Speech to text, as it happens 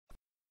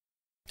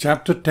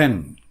Chapter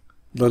 10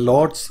 The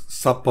Lord's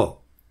Supper.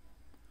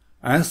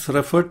 As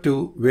referred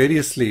to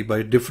variously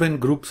by different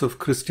groups of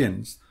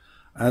Christians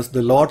as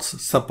the Lord's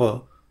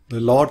Supper, the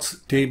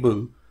Lord's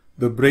Table,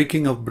 the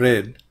Breaking of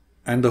Bread,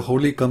 and the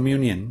Holy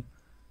Communion,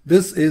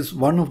 this is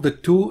one of the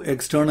two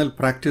external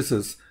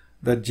practices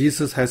that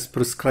Jesus has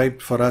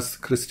prescribed for us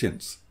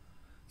Christians.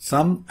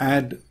 Some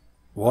add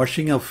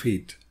washing of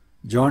feet,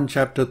 John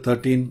chapter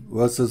 13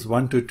 verses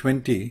 1 to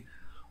 20,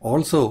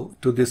 also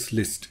to this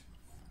list.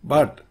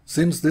 But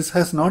since this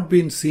has not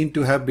been seen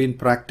to have been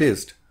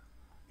practiced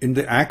in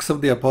the Acts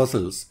of the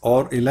Apostles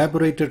or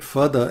elaborated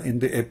further in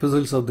the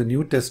epistles of the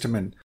New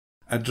Testament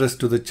addressed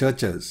to the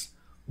churches,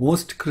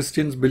 most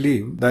Christians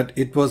believe that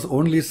it was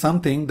only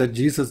something that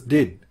Jesus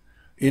did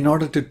in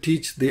order to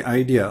teach the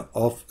idea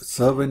of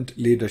servant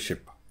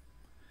leadership.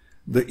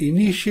 The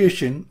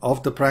initiation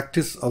of the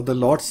practice of the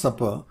Lord's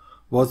Supper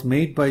was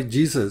made by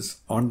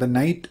Jesus on the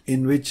night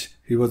in which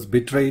he was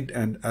betrayed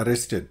and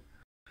arrested,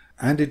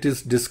 and it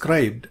is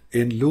described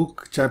in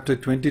Luke chapter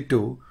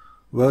 22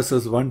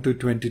 verses 1 to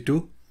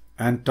 22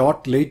 and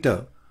taught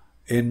later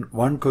in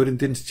 1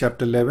 Corinthians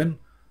chapter 11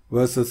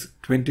 verses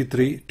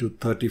 23 to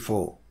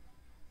 34.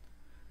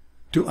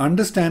 To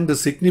understand the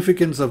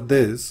significance of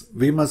this,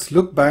 we must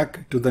look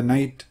back to the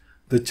night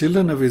the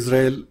children of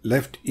Israel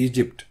left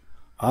Egypt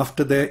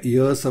after their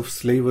years of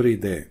slavery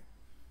there.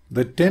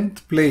 The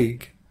 10th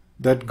plague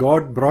that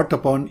God brought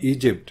upon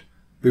Egypt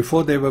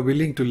before they were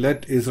willing to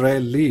let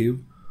Israel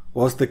leave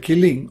was the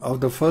killing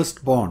of the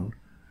firstborn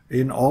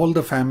in all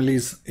the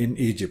families in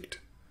Egypt.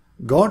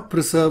 God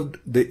preserved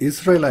the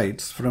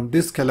Israelites from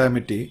this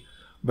calamity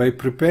by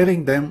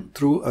preparing them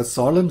through a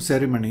solemn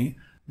ceremony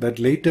that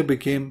later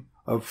became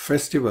a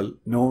festival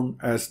known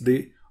as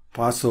the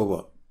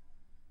Passover.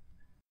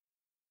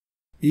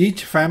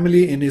 Each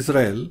family in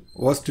Israel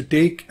was to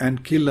take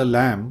and kill a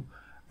lamb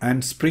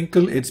and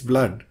sprinkle its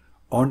blood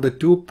on the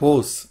two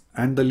posts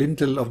and the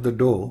lintel of the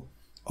door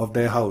of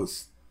their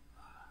house.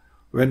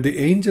 When the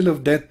angel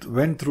of death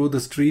went through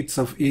the streets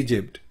of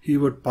Egypt, he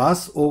would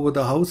pass over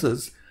the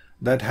houses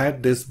that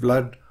had this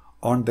blood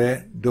on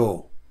their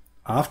door.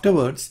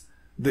 Afterwards,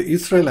 the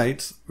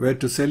Israelites were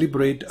to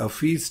celebrate a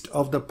feast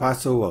of the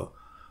Passover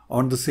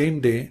on the same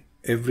day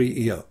every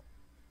year.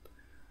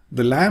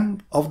 The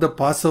lamb of the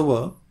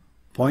Passover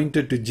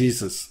pointed to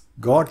Jesus,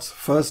 God's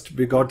first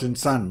begotten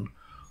Son,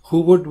 who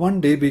would one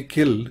day be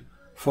killed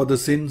for the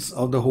sins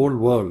of the whole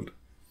world.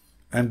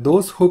 And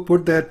those who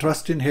put their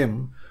trust in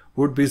him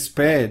would be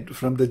spared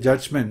from the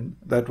judgment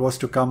that was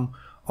to come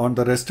on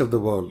the rest of the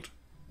world.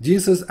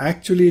 Jesus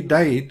actually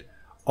died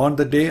on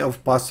the day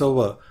of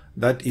Passover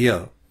that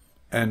year,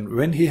 and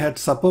when he had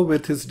supper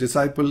with his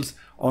disciples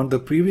on the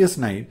previous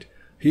night,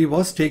 he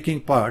was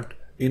taking part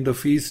in the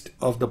feast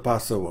of the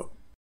Passover.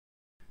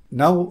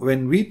 Now,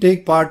 when we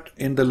take part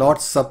in the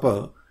Lord's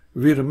Supper,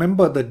 we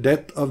remember the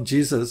death of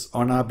Jesus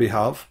on our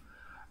behalf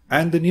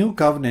and the new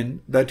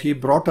covenant that he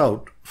brought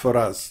out for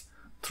us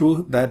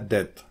through that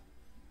death.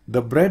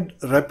 The bread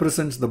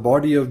represents the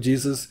body of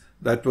Jesus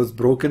that was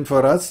broken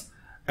for us,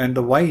 and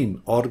the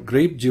wine or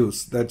grape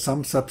juice that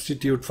some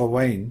substitute for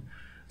wine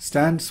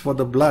stands for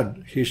the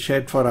blood he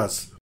shed for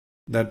us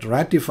that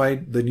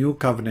ratified the new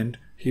covenant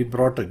he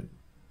brought in.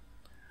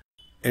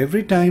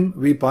 Every time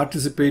we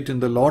participate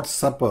in the Lord's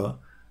Supper,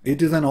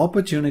 it is an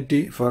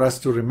opportunity for us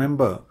to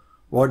remember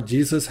what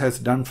Jesus has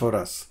done for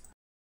us,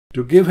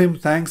 to give him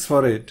thanks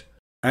for it,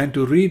 and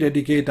to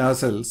rededicate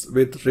ourselves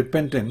with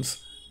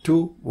repentance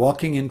to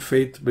walking in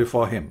faith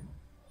before him.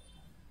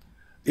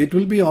 It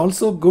will be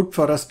also good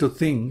for us to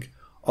think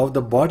of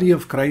the body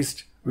of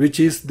Christ, which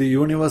is the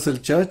universal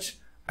church,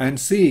 and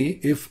see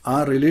if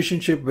our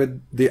relationship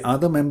with the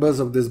other members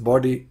of this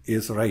body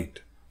is right.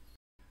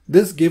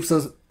 This gives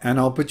us an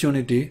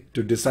opportunity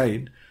to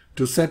decide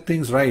to set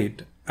things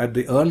right at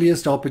the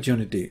earliest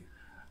opportunity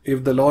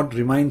if the Lord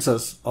reminds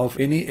us of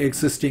any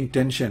existing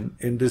tension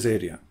in this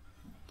area.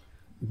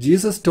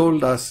 Jesus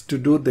told us to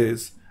do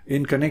this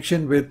in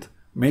connection with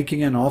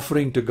making an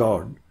offering to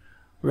God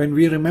when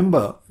we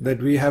remember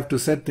that we have to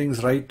set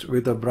things right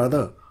with a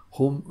brother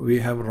whom we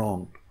have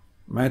wronged.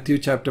 Matthew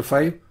chapter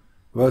 5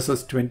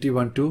 verses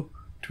 21 to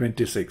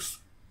 26.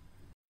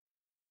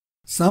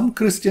 Some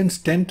Christians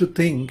tend to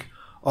think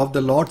of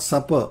the Lord's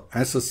Supper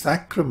as a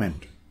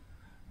sacrament,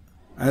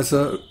 as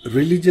a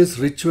religious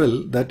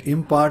ritual that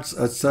imparts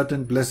a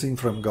certain blessing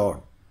from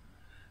God.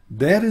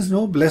 There is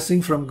no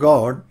blessing from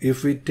God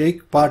if we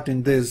take part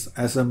in this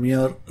as a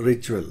mere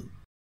ritual.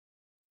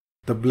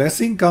 The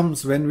blessing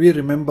comes when we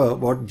remember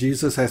what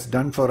Jesus has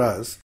done for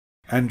us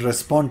and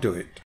respond to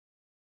it.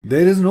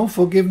 There is no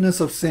forgiveness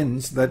of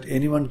sins that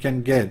anyone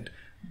can get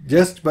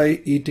just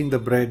by eating the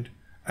bread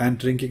and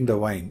drinking the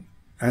wine,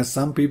 as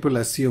some people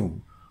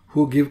assume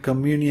who give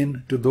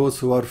communion to those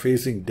who are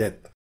facing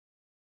death.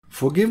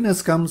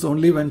 Forgiveness comes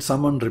only when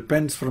someone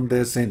repents from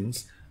their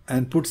sins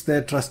and puts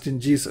their trust in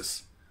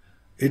Jesus.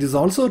 It is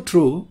also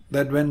true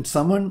that when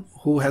someone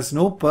who has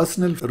no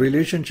personal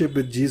relationship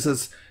with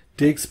Jesus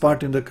takes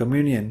part in the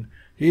communion,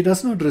 he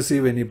does not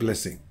receive any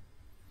blessing.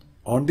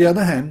 On the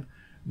other hand,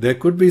 there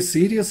could be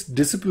serious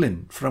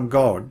discipline from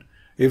God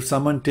if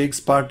someone takes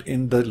part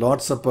in the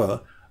Lord's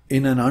Supper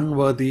in an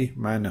unworthy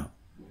manner.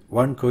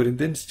 1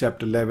 Corinthians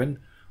chapter 11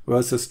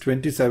 verses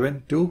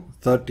 27 to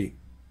 30.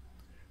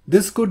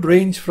 This could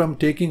range from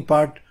taking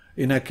part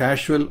in a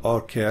casual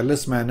or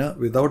careless manner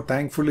without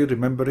thankfully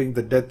remembering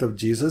the death of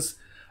Jesus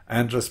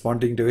and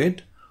responding to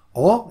it,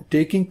 or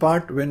taking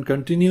part when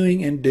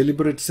continuing in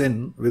deliberate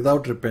sin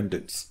without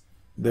repentance.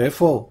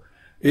 Therefore,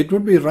 it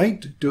would be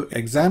right to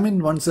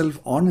examine oneself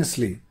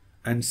honestly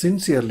and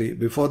sincerely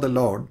before the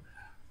Lord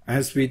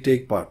as we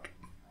take part.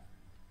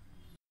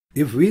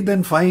 If we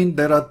then find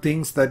there are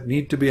things that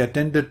need to be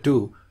attended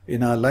to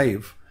in our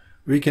life,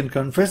 we can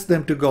confess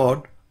them to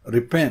God,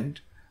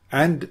 repent,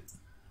 and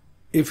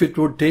if it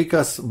would take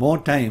us more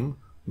time,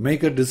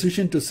 make a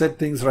decision to set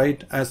things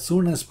right as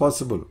soon as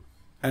possible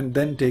and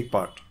then take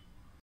part.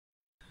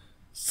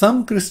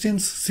 Some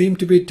Christians seem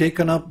to be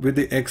taken up with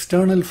the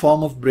external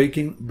form of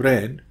breaking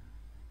bread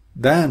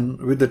than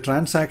with the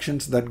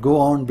transactions that go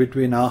on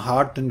between our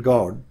heart and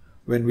God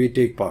when we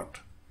take part.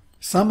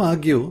 Some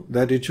argue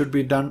that it should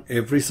be done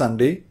every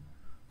Sunday,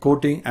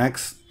 quoting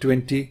Acts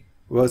 20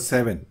 verse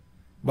 7.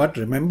 But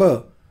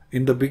remember,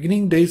 in the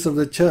beginning days of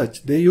the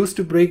church, they used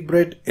to break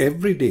bread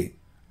every day,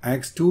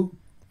 Acts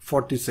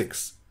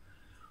 2:46.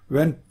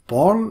 When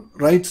Paul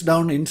writes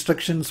down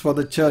instructions for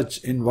the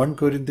church in 1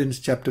 Corinthians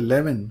chapter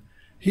 11,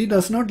 he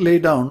does not lay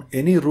down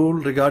any rule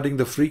regarding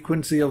the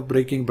frequency of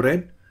breaking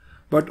bread,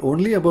 but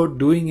only about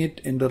doing it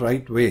in the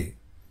right way.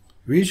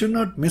 We should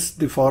not miss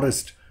the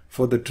forest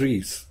for the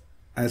trees,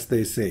 as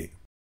they say.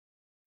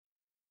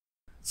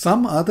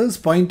 Some others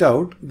point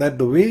out that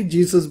the way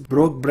Jesus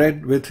broke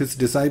bread with his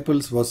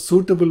disciples was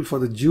suitable for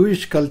the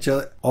Jewish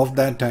culture of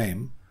that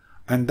time,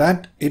 and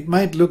that it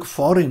might look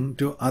foreign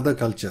to other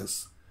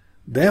cultures.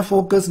 Their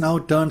focus now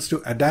turns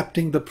to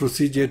adapting the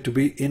procedure to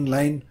be in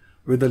line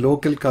with the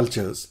local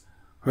cultures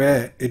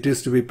where it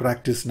is to be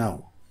practiced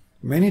now.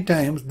 Many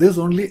times this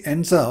only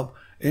ends up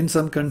in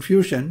some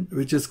confusion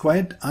which is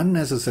quite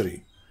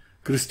unnecessary.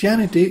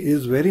 Christianity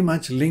is very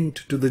much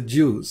linked to the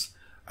Jews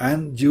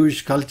and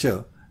Jewish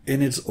culture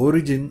in its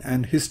origin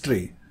and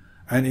history,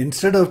 and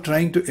instead of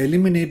trying to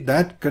eliminate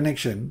that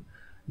connection,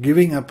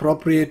 giving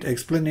appropriate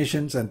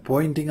explanations and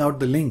pointing out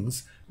the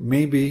links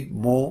may be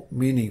more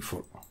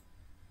meaningful.